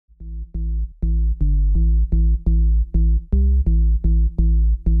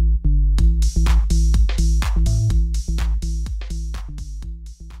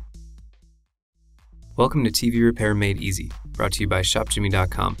Welcome to TV Repair Made Easy, brought to you by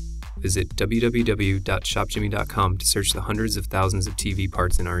ShopJimmy.com. Visit www.shopjimmy.com to search the hundreds of thousands of TV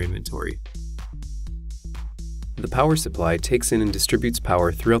parts in our inventory. The power supply takes in and distributes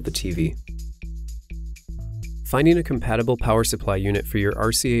power throughout the TV. Finding a compatible power supply unit for your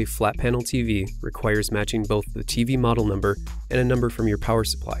RCA flat panel TV requires matching both the TV model number and a number from your power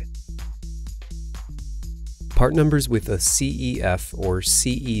supply. Part numbers with a CEF or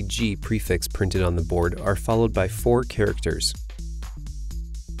CEG prefix printed on the board are followed by 4 characters.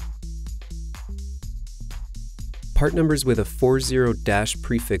 Part numbers with a 40-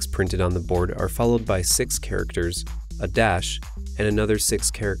 prefix printed on the board are followed by 6 characters, a dash, and another 6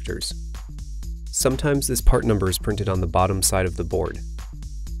 characters. Sometimes this part number is printed on the bottom side of the board.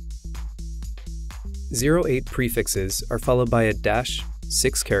 08 prefixes are followed by a dash,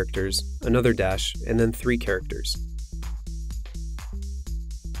 6 characters, another dash, and then 3 characters.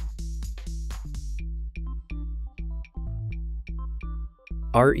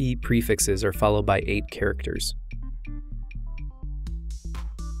 RE prefixes are followed by 8 characters.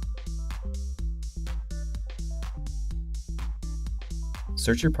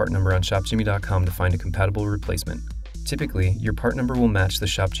 Search your part number on ShopJimmy.com to find a compatible replacement. Typically, your part number will match the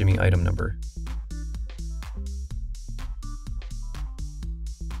ShopJimmy item number.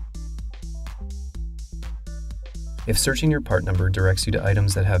 If searching your part number directs you to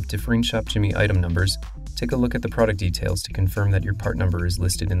items that have differing ShopJimmy item numbers, take a look at the product details to confirm that your part number is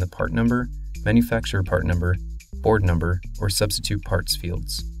listed in the part number, manufacturer part number, board number, or substitute parts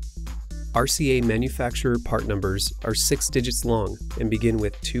fields. RCA manufacturer part numbers are 6 digits long and begin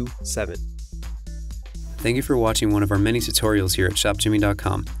with 27. Thank you for watching one of our many tutorials here at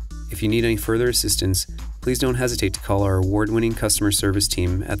ShopJimmy.com. If you need any further assistance, please don't hesitate to call our award-winning customer service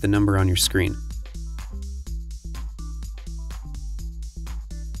team at the number on your screen.